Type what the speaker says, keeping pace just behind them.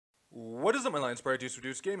What is up, my line?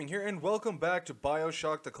 DousGaming here, and welcome back to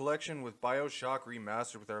Bioshock, the collection with Bioshock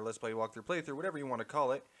Remastered with our Let's Play walkthrough playthrough, whatever you want to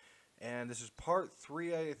call it. And this is part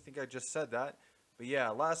 3, I think I just said that. But yeah,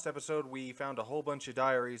 last episode we found a whole bunch of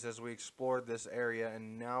diaries as we explored this area,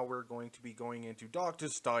 and now we're going to be going into Dr.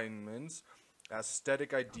 Steinman's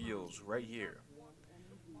aesthetic ideals right here.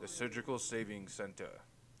 The Surgical Saving Center.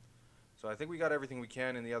 So I think we got everything we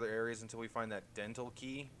can in the other areas until we find that dental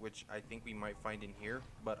key, which I think we might find in here,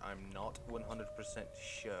 but I'm not 100%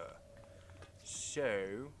 sure.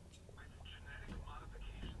 So...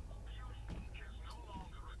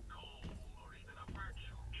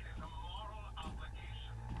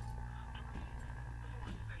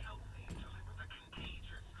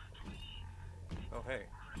 Oh, hey.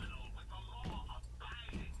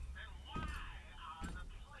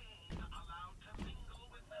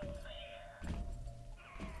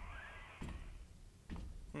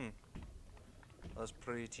 That's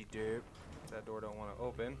pretty dope. That door don't want to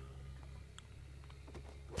open.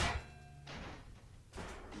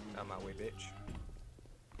 Out my way, bitch.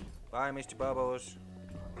 Bye, Mr. Bubbles.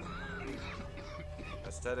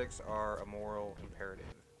 Aesthetics are a moral imperative.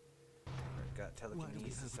 I've got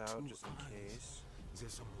telekinesis out just in case.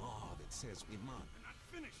 There's some law that says we must.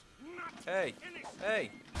 Hey!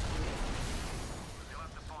 Hey! You'll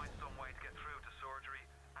have to find some way to get through to surgery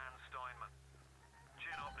and Steinman.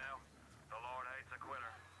 Chin up now. The Lord hates a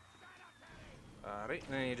quitter. Alright,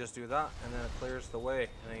 and then you just do that, and then it clears the way.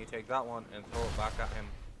 And then you take that one and throw it back at him.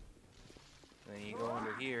 And then you go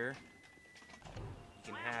under here. You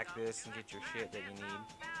can hack this and get your shit that you need.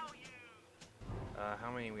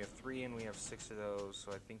 How many? We have 3 and we have 6 of those,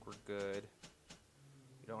 so I think we're good.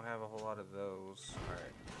 We don't have a whole lot of those.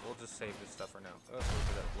 Alright, we'll just save this stuff for now. Oh, look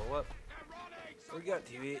at that blow up. We got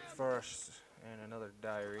to eat first. And another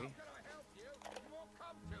diary.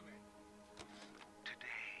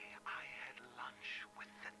 Today I had lunch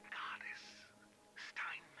with the goddess.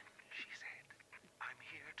 Steinman, she said. I'm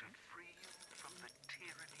here to free you from the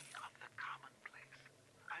tyranny of the commonplace.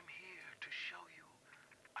 I'm here to show you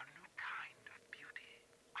a new kind of beauty.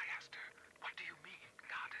 I asked her, what do you mean,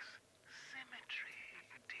 goddess? Symmetry,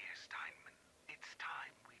 dear Steinman. It's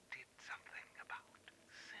time we did something about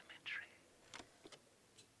symmetry.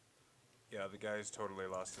 Yeah, the guy's totally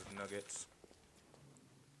lost his nuggets.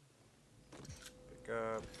 Pick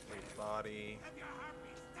up, leave body.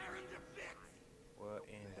 What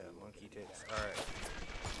in the monkey tits? Alright.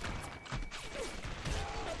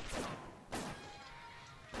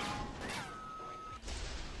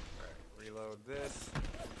 Alright, reload this.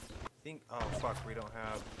 Think, oh fuck, we don't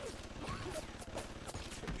have...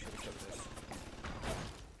 We should have kept this.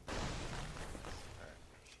 Alright,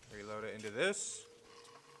 reload it into this.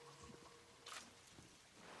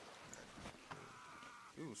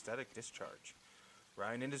 Ooh, static discharge.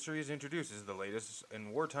 Ryan Industries introduces the latest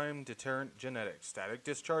in wartime deterrent genetics. Static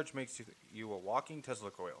discharge makes you a walking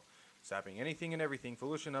Tesla coil, zapping anything and everything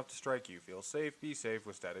foolish enough to strike you. Feel safe, be safe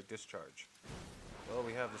with static discharge. Well,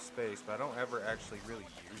 we have the space, but I don't ever actually really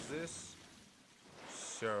use this.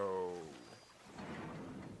 So...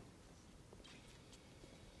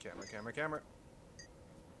 Camera.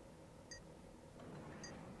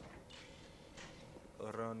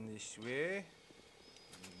 Run this way.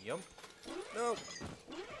 Yum. Nope.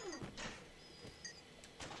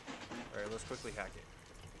 Alright, let's quickly hack it.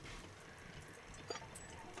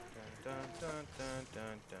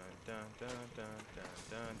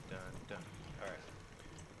 Alright.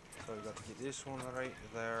 So we got to get this one right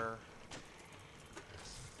there.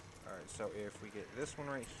 Alright, so if we get this one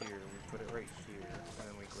right here, we put it right here, and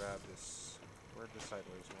then we grab this. Where'd the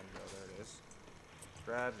sideways one go? There it is.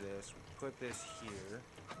 Grab this, we put this here.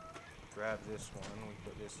 Grab this one, we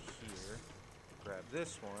put this here. Grab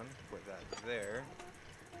this one, put that there.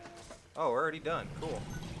 Oh, we're already done. Cool.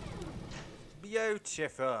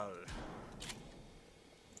 Beautiful.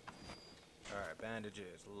 Alright,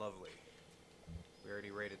 bandages. Lovely. We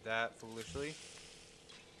already rated that foolishly.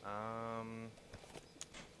 A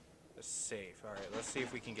safe. Alright, let's see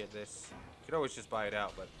if we can get this. You could always just buy it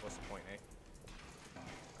out, but what's the point, eh?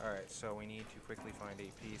 Alright, so we need to quickly find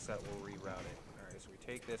a piece that will reroute it. Alright, so we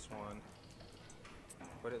take this one,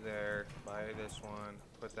 put it there, buy this one,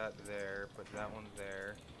 put that there, put that one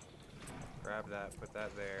there, grab that, put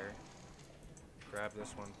that there, grab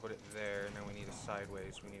this one, put it there, and then we need a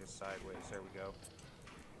sideways, there we go.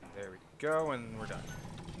 There we go, and we're done.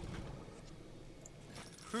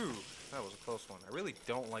 Whew, that was a close one. I really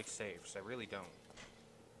don't like safes, I really don't.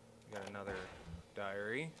 We got another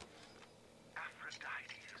diary.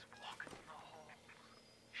 Aphrodite is walking the halls,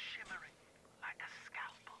 shimmering like a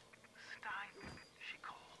scalpel. Steinman, she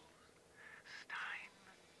calls.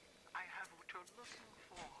 Steinman, I have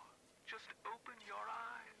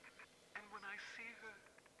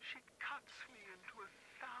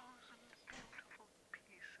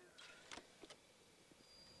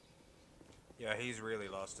Yeah, he's really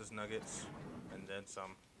lost his nuggets. And then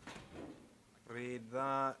some. Read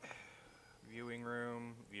that. Viewing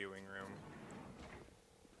room. Viewing room.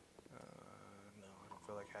 No, I don't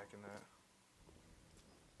feel like hacking that.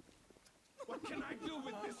 What can I do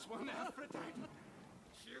with this one, Aphrodite?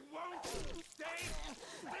 She won't stay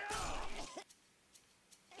still!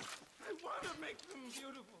 I want to make them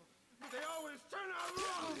beautiful, but they always turn out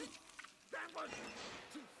wrong! That was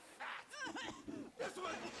too fat! This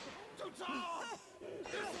one too tall!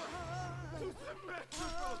 This one too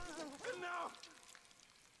symmetrical! And now,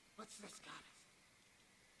 what's this goddess?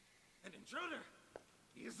 An intruder!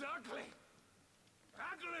 He's ugly!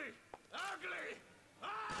 Ugly! Ugly!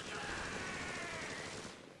 Ugly!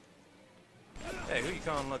 Hey, who you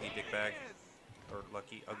calling lucky, dickbag? Or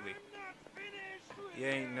lucky, ugly? You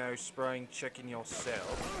ain't no spraying chicken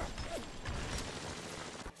yourself.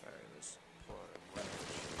 Alright, let's pull out a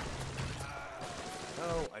wrench.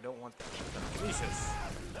 No, I don't want that. Jesus!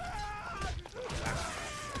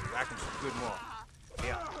 Whacking some good more.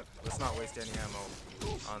 Yeah, let's not waste any ammo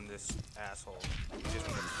on this asshole. We just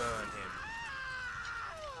want to burn him.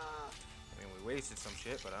 I mean, we wasted some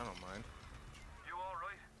shit, but I don't mind. You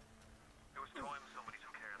alright? It was time somebody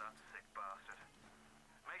took care of that sick bastard.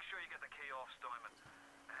 Make sure you get the key off Steinman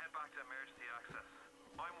and head back to emergency access.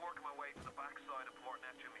 I'm working my way to the backside of Port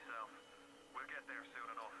Neptune myself. We'll get there soon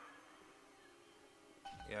enough.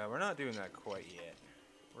 Yeah, we're not doing that quite yet.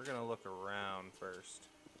 We're gonna look around first.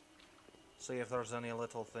 See if there's any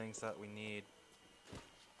little things that we need.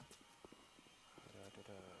 There's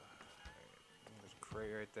a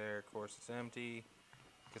crate right there. Of course, it's empty.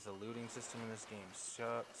 Because the looting system in this game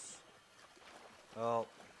sucks. Well,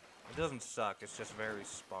 it doesn't suck. It's just very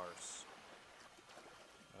sparse.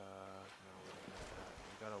 No,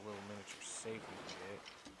 we got a little miniature safe we can get.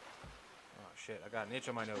 Oh shit! I got an itch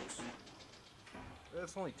on my nose.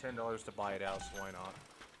 It's only $10 to buy it out, so why not?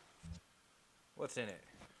 What's in it?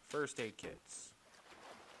 First aid kits.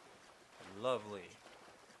 Lovely.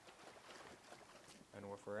 And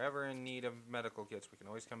if we're ever in need of medical kits, we can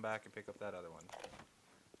always come back and pick up that other one.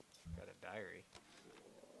 Got a diary.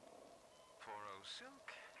 4-0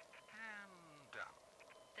 silk and down.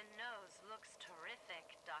 The nose looks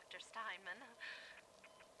terrific, Dr. Steinman.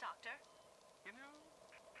 Doctor? You know,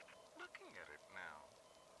 looking at it now,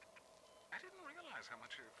 I didn't realize how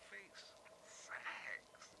much your face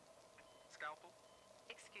sags. Scalpel?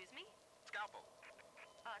 Excuse me? Scalpel.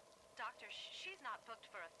 Doctor, she's not booked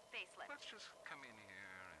for a facelift. Let's just come in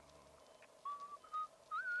here and...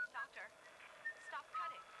 Doctor, stop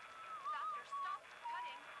cutting. Doctor, stop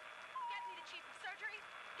cutting. Get me the chief of surgery.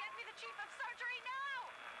 Get me the chief of surgery now!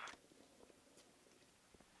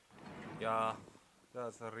 Yeah,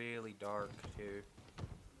 that's really dark too.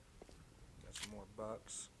 Got some more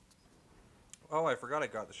bucks. Oh, I forgot I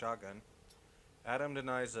got the shotgun. Adam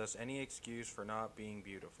denies us any excuse for not being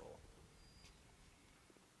beautiful.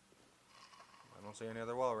 I don't see any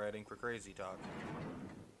other wall writing for crazy talk.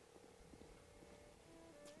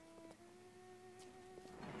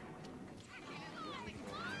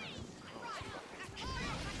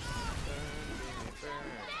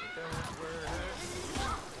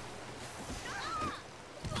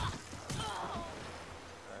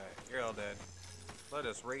 Alright, you're all dead. Let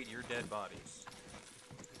us raid your dead bodies.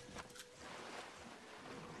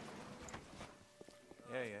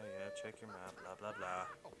 Yeah, check your map, blah blah blah.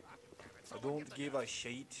 I don't give a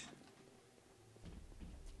shit.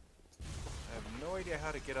 I have no idea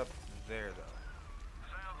how to get up there though.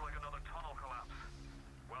 Sounds like another tunnel collapse.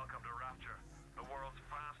 Welcome to Rapture, the world's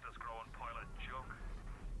fastest growing pile of junk.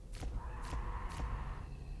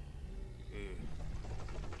 Ew.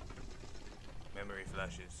 Memory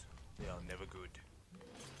flashes. They are never good.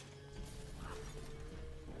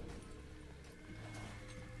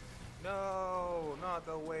 No, not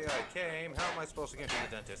the way I came. How am I supposed to get to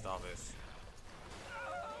the dentist office?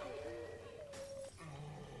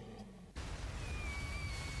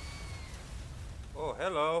 Oh,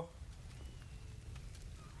 hello.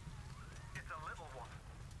 It's a little one.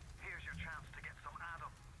 Here's your chance to get some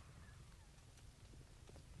Adam.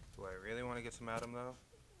 Do I really want to get some Adam though?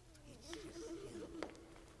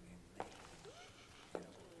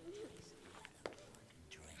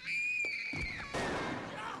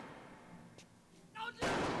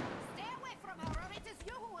 Stay away from her, or it is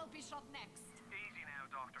you who will be shot next. Easy now,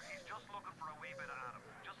 Doctor. He's just looking for a wee bit of Adam.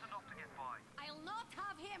 Just enough to get by. I'll not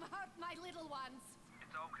have him hurt my little ones.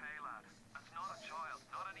 It's okay, lad. That's not a child.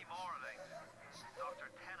 Not anymore, it ain't.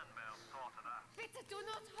 Dr. Tenenbaum saw to that. Bitte do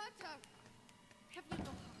not hurt her. Have you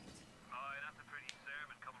no heart? Aye, that's a pretty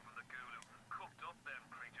sermon coming from the ghoul who cooked up them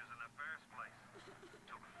creatures in the first place.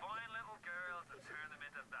 Took fine little girls and turned them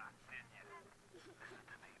into that, didn't you?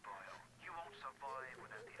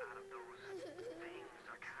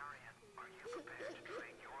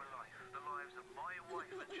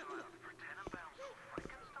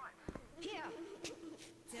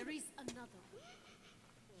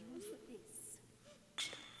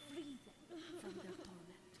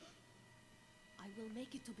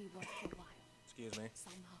 make it to be worth your while. Excuse me.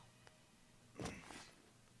 Somehow.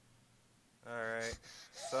 Alright.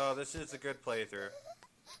 So, this is a good playthrough.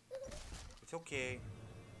 It's okay.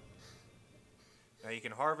 Now, you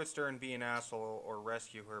can harvest her and be an asshole, or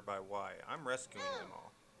rescue her by Y. I'm rescuing them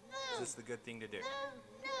all. Is this the good thing to do?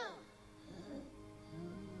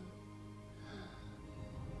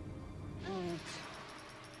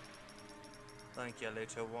 Thank you,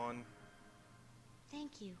 little one.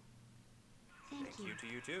 Thank you. Thank you to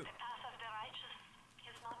you too. The path of the righteous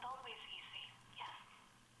is not always easy. Yes.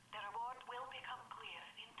 The reward will become clear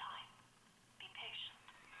in time. Be patient.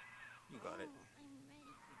 You got it. I'm ready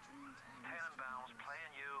for dream time. Tenenbaums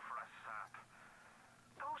playing you for a sap.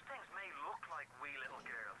 Those things may look like wee little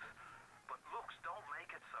girls, but looks don't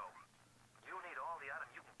make it so. You need all the Adam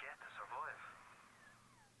you can get to survive.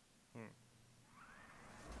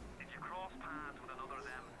 If you cross paths with another of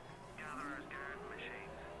them gatherers garden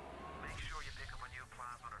machines, make sure you pick up a new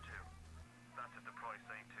plasmid or two. That's if the price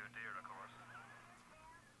ain't too dear, of course.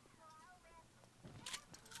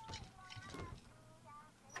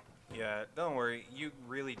 Yeah, don't worry. You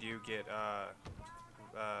really do get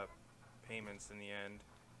payments in the end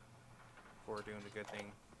for doing the good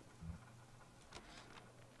thing.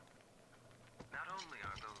 Not only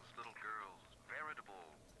are those little girls veritable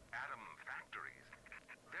atom factories,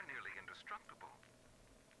 they're nearly indestructible.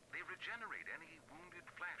 They regenerate any wounded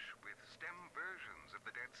flesh with stem versions of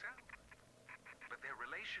the dead cell. But their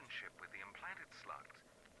relationship with the implanted slugs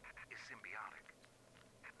is symbiotic.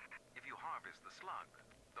 If you harvest the slug,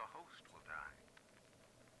 the host will die.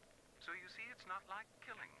 So you see, it's not like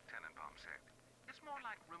killing, Tenenbaum said. It's more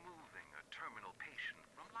like removing a terminal patient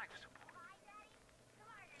from life support.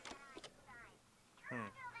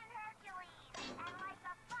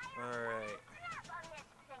 Alright.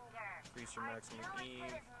 Increase your maximum Eve.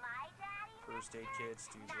 First aid kits,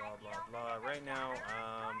 do blah blah blah. Right now,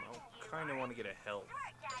 I kind of want to get a health.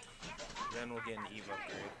 Then we'll get an Eve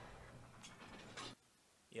upgrade.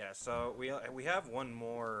 Yeah, so we have one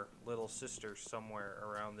more little sister somewhere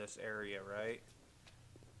around this area, right?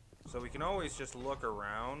 So we can always just look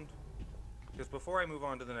around. Because before I move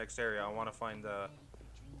on to the next area, I want to find the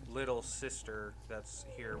little sister that's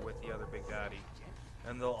here with the other Big Daddy.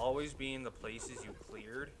 And they'll always be in the places you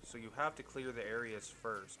cleared. So you have to clear the areas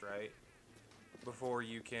first, right? Before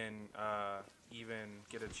you can even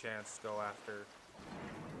get a chance to go after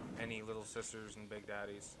any little sisters and Big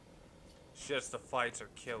Daddies. It's just the fights are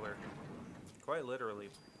killer. Quite literally.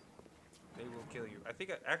 They will kill you. I think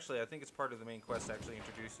it's part of the main quest to actually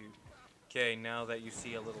introduce you. Okay, now that you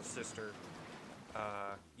see a little sister,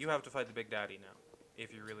 you have to fight the Big Daddy now.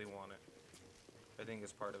 If you really want it. I think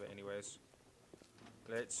it's part of it anyways.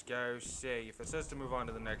 Let's go see. If it says to move on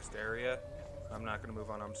to the next area, I'm not going to move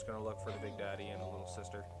on. I'm just going to look for the Big Daddy and the little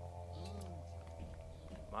sister.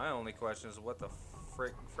 My only question is what the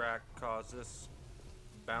frack caused this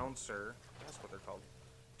bouncer, that's what they're called,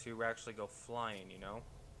 to actually go flying, you know?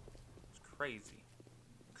 It's crazy.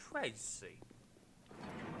 Crazy.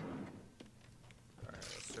 Alright,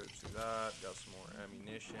 let's search through that. Got some more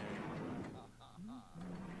ammunition.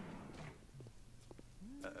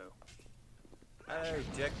 Uh-oh. Oh,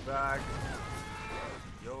 dickbag.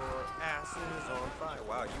 Your ass is on fire.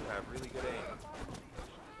 Wow, you have really good aim.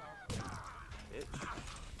 Bitch.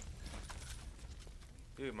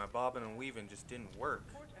 Dude, my bobbing and weaving just didn't work.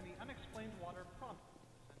 And the unexplained water prompt.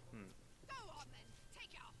 Go on then,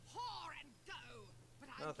 take your whore and go. But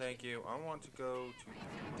No, thank you. I want to go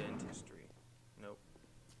to dentistry. Nope.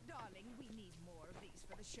 darling, we need more of these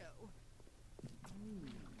for the show.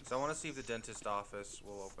 So I want to see if the dentist office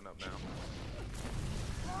will open up now.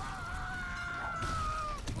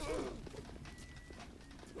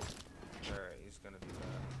 Alright, he's gonna do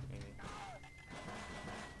that. Maybe.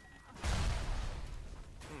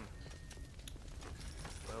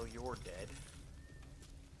 Well, you're dead.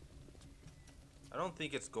 I don't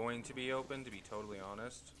think it's going to be open, to be totally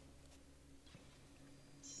honest.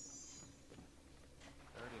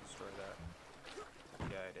 I already destroyed that.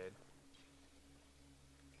 Yeah, I did.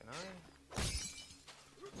 Can I?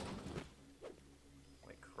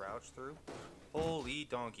 Like, crouch through? Holy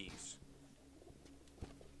donkeys.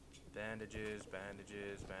 Bandages,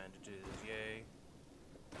 bandages, bandages, yay.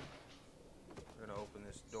 We're gonna open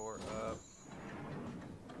this door up.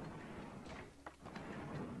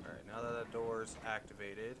 Alright, now that that door is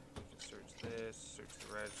activated, we can search this, search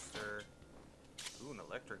the register. Ooh, an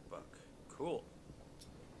electric buck. Cool.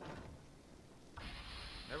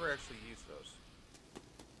 Never actually used those.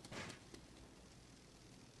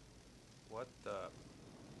 What the?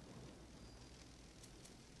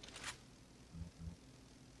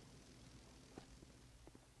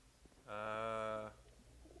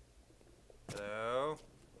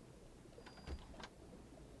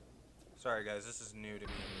 Sorry guys, this is new to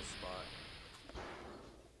me in this spot.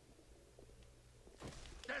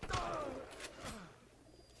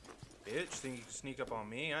 Bitch, think you can sneak up on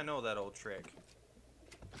me? I know that old trick.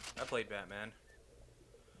 I played Batman.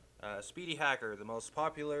 Speedy Hacker, the most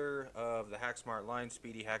popular of the HackSmart line.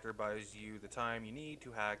 Speedy Hacker buys you the time you need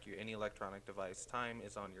to hack any electronic device. Time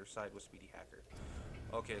is on your side with Speedy Hacker.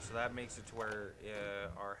 Okay, so that makes it to where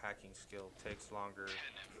our hacking skill takes longer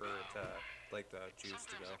for it to, like, the juice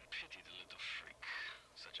to go. Sometimes I pity the little freak.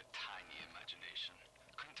 Such a tiny imagination.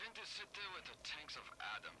 Content to sit there with the tanks of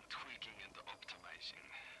Adam tweaking and optimizing.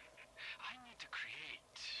 I need to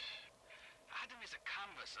create. Adam is a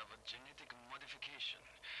canvas of a genetic modification,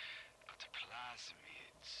 but the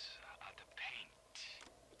plasmids are the paint.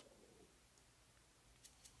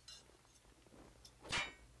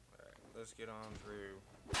 Alright, let's get on through.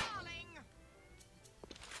 Darling!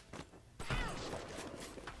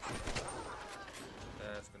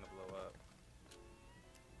 That's gonna blow up.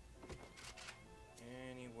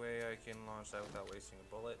 Any way I can launch that without wasting a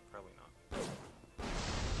bullet? Probably not.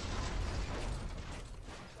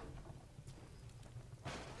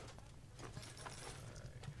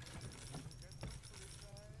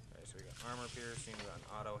 Alright, so we got armor piercing, we got an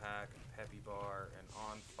auto hack, a peppy bar, an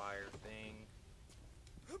on fire thing.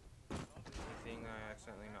 Anything I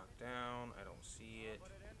accidentally knocked down? I don't see it.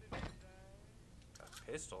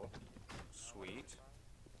 A pistol. Sweet.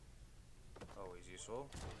 Always useful.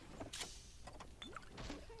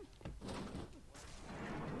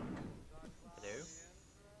 Hello?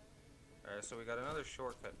 Alright, so we got another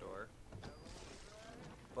shortcut door.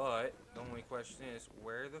 But, the only question is,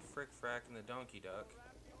 where the frick frack and the donkey duck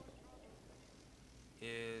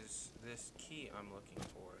is this key I'm looking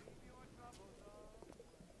for?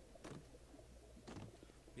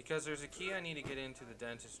 Because there's a key I need to get into the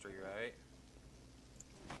dentistry, right?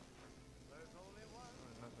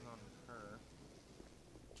 Nothing on her.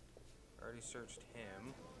 Already searched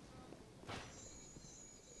him.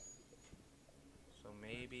 So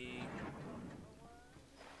maybe...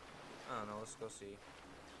 I don't know, let's go see.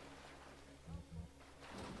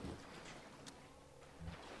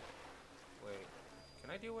 Wait,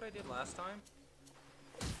 can I do what I did last time?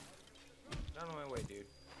 Get out of my way, dude.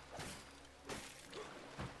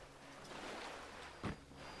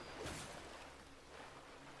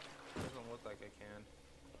 Doesn't look like I can.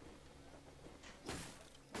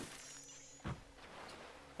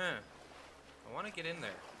 Huh. I want to get in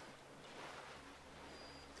there.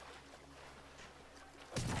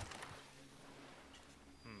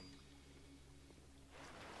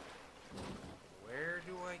 Where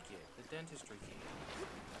do I get the dentistry key?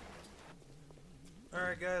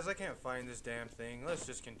 Alright guys, I can't find this damn thing. Let's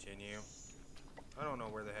just continue. I don't know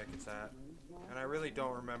where the heck it's at. And I really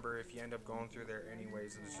don't remember if you end up going through there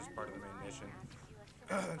anyways and it's just part of the main mission.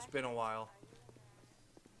 It's been a while.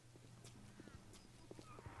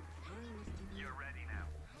 You're ready now.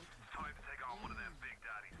 Time to take on one of them big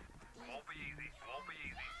daddies. Won't be easy, won't be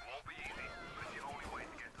easy, won't be easy. But it's the only way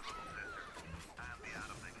to get to little sister and the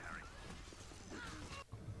Adam they carry.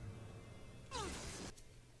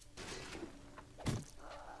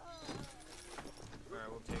 Alright,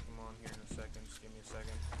 we'll take him on here in a second. Just give me a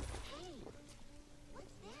second. Hey,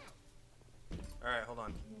 what's that? Alright, hold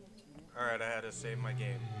on. Alright, I had to save my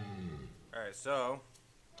game. Alright, so...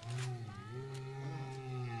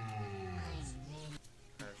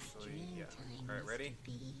 Actually, yeah. Alright, ready?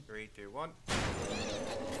 3, 2, 1.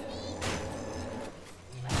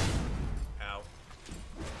 Ow.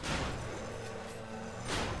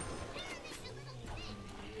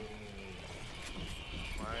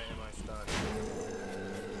 Why am I stunned?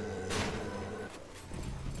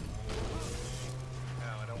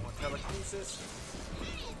 Ow, I don't want telekinesis.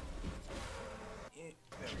 There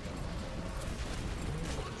we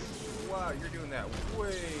go. Wow, you're doing that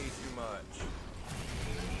way too much.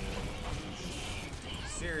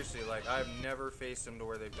 Seriously, like, I've never faced them to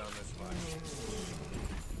where they've done this much.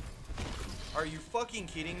 Are you fucking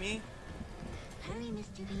kidding me? Hurry,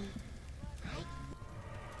 Mr. B.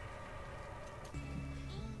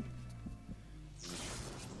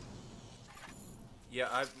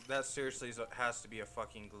 Yeah, that seriously has to be a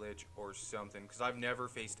fucking glitch or something, because I've never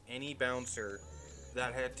faced any bouncer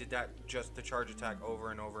that did just the charge attack over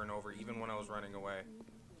and over and over, even when I was running away.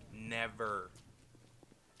 Never.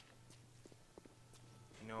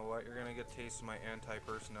 You know what? You're gonna get a taste of my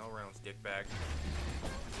anti-personnel rounds, dickbag.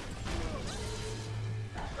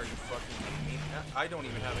 Are you fucking kidding me? I don't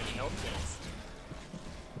even have any health points.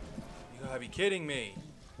 You gotta be kidding me.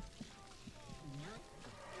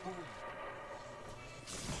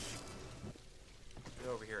 Get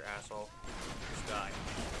over here, asshole. Just die.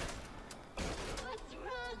 What's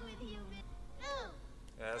wrong with you, Miss?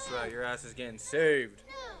 your ass is getting saved.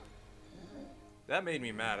 That made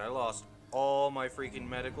me mad. I lost all my freaking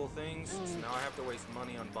medical things, so now I have to waste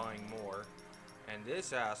money on buying more. And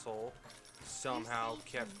this asshole somehow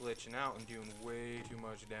kept glitching out and doing way too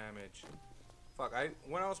much damage. Fuck,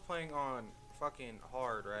 when I was playing on fucking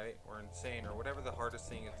hard, right, or insane, or whatever the hardest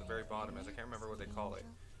thing at the very bottom is, I can't remember what they call it.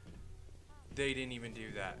 They didn't even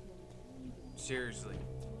do that. Seriously,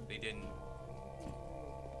 they didn't.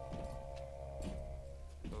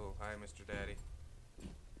 Oh, hi, Mr. Daddy.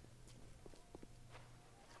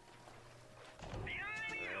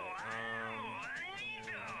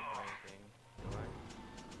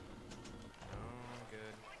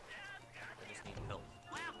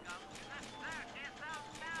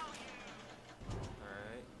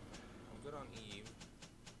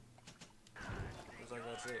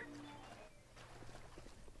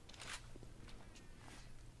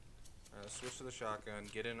 Switch to the shotgun,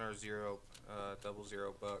 get in our double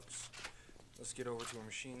zero bucks. Let's get over to a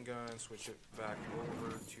machine gun, switch it back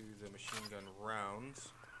over to the machine gun rounds.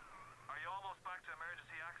 Are you almost back to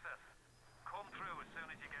emergency access? Come through as soon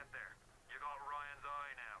as you get there. You got Ryan's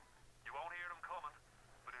eye now. You won't hear them coming,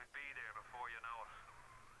 but it'll be there before you know it.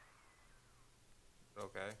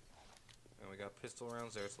 Okay. And we got pistol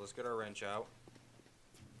rounds there, so let's get our wrench out.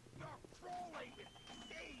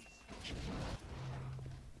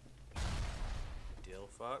 Dill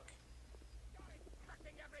fuck.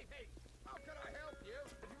 How can I help you?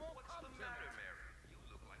 If you won't come to me. You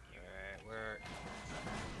look like you. Alright, where?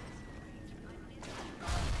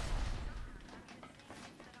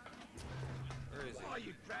 Where is he? Why are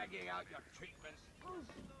you dragging out your treatments?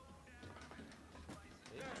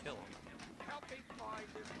 They didn't kill him. Help me find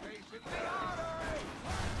this patient. The artery!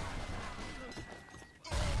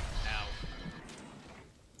 Ow.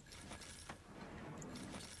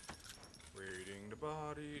 Raiding the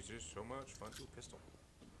bodies is so much fun. Ooh, pistol.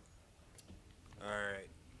 Alright.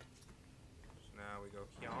 So now we go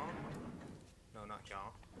here. No, not here.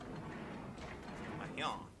 Here.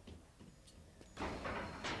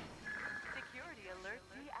 Security alert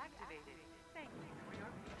deactivated. Thank you for your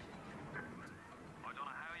patience. I don't know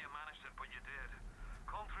how you managed it, but you did.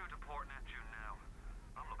 Come through to Port Neptune now.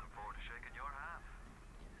 I'm looking forward to shaking your hand.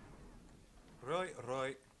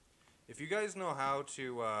 Right. If you guys know how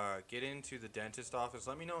to get into the dentist office,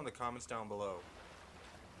 let me know in the comments down below.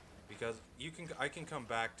 Because I can come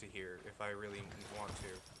back to here if I really want to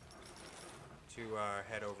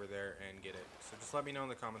head over there and get it. So just let me know in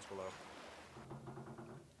the comments below.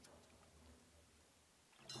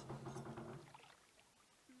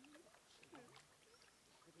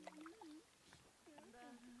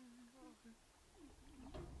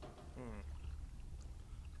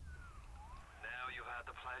 Now you've had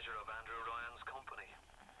the pleasure of Andrew Ryan's company.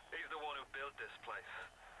 He's the one who built this place,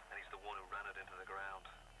 and he's the one who ran it into the ground.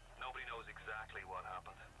 Nobody knows exactly what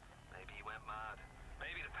happened. Maybe he went mad.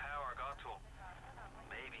 Maybe the power got to him.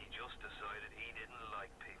 Maybe he just decided he didn't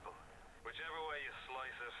like people. Whichever way you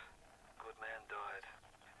slice it, good men died.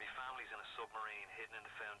 Me family's in a submarine hidden in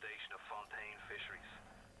the foundation of Fontaine Fisheries.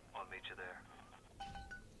 I'll meet you there.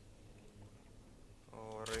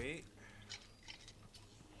 Alright.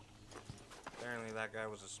 Apparently that guy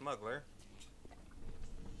was a smuggler.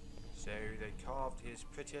 So they carved his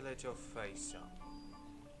pretty little face up.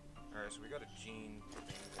 Alright, so we got a gene thing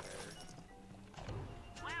there.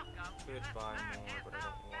 Could buy more, but I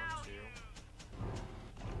don't want to.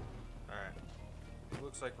 Alright.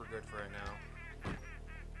 Looks like we're good for right now.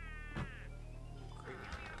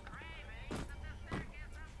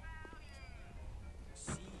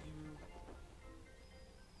 See you.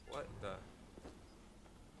 What the?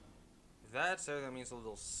 If that's there, that means a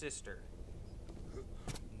little sister.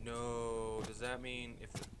 No, does that mean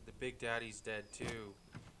if the big daddy's dead too?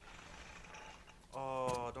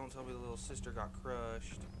 Oh, don't tell me the little sister got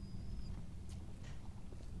crushed.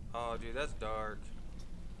 Oh, dude, that's dark.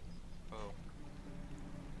 Oh.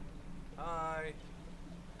 Hi.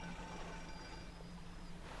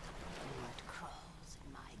 What crawls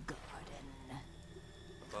in my garden?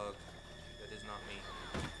 A bug. That is not me.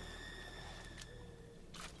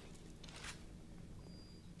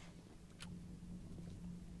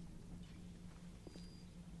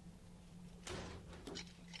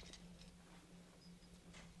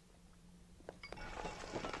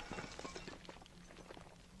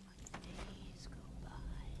 Days go by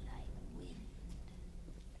like wind.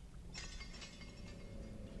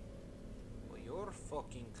 Well, you're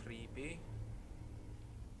fucking creepy.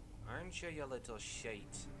 Aren't you, you little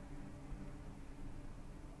shite?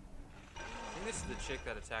 I think this is the chick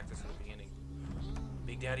that attacked us at the beginning.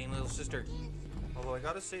 Big Daddy and little sister. Although I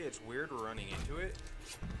gotta say, it's weird running into it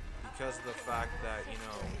because of the fact that, you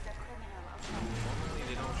know, normally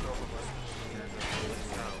they don't show up unless there's a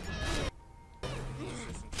police out. It's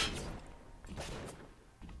just intriguing.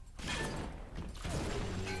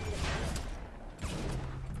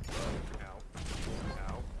 Ow.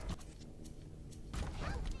 Ow.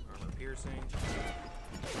 Armor piercing.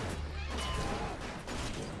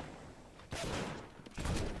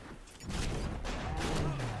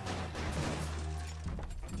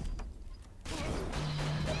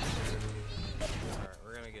 Alright,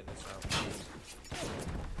 we're gonna get this out.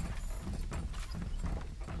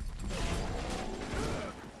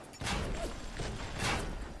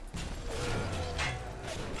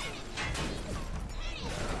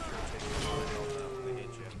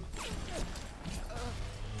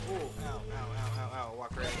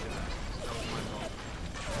 Walk right into that. That was my fault.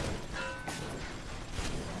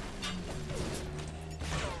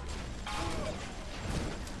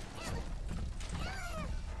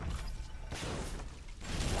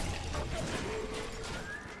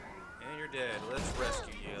 And you're dead. Let's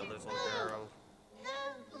rescue you, little girl.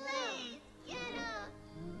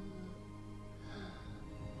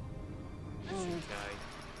 Okay.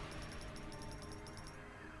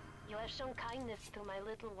 You have shown kindness to my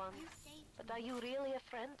little ones, but are you really a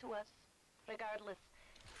friend to us? Regardless,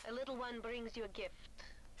 a little one brings you a gift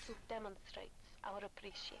to demonstrate our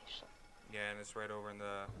appreciation. Yeah, and it's right over in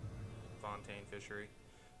the Fontaine Fishery.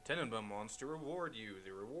 Tenenbaum wants to reward you.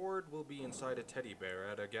 The reward will be inside a teddy bear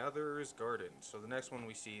at a gatherer's garden. So the next one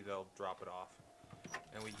we see, they'll drop it off.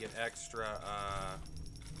 And we get extra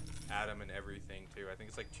Adam and everything too. I think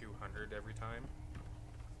it's like 200 every time.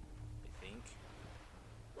 I think.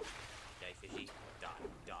 Die, fishy. Die,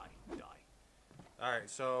 die, die. Alright,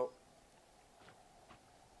 so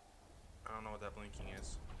I don't know what that blinking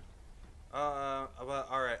is. But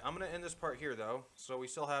alright, I'm gonna end this part here though. So we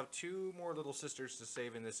still have 2 more little sisters to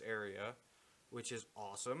save in this area, which is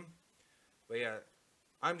awesome. But yeah,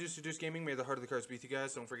 I'm DousGaming. May the heart of the cards be with you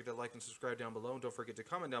guys. Don't forget to like and subscribe down below, and don't forget to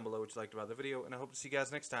comment down below what you liked about the video, and I hope to see you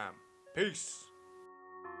guys next time. Peace!